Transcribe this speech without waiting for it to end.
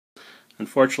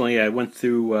Unfortunately, I went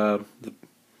through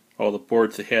all the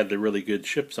boards that had the really good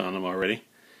chips on them already.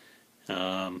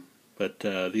 But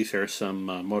these are some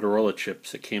Motorola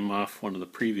chips that came off one of the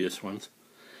previous ones.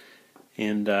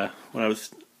 And what I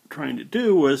was trying to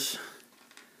do was,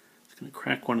 I was going to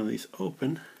crack one of these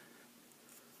open.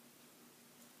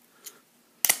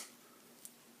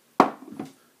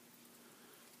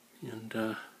 And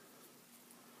you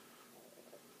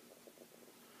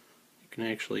can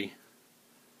actually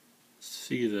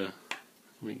see the,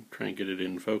 let me try and get it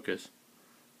in focus.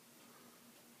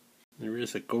 There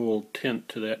is a gold tint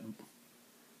to that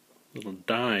little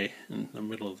die in the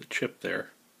middle of the chip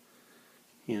there.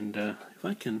 And if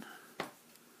I can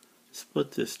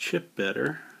split this chip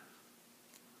better,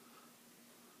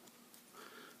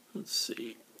 let's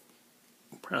see.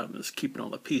 The problem is keeping all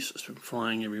the pieces from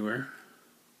flying everywhere.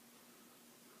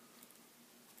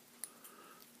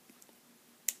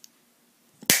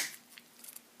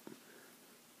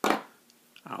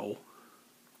 Ow.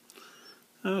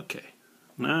 Okay,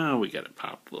 now we got it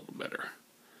popped a little better.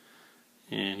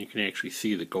 And you can actually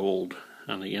see the gold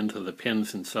on the ends of the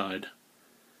pins inside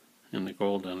and the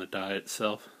gold on the die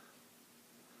itself.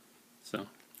 So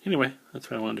anyway, that's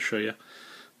what I wanted to show you.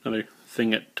 Another thing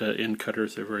that end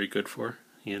cutters are very good for.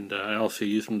 And I also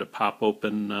use them to pop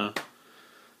open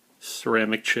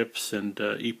ceramic chips and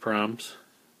EPROMs.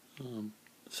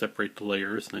 Separate the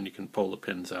layers, and then you can pull the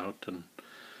pins out. And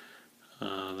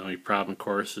the only problem, of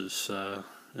course, is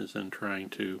in trying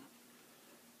to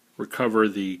recover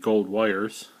the gold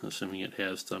wires, assuming it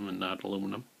has them and not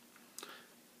aluminum.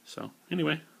 So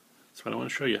anyway, that's what I want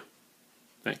to show you.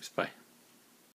 Thanks, bye.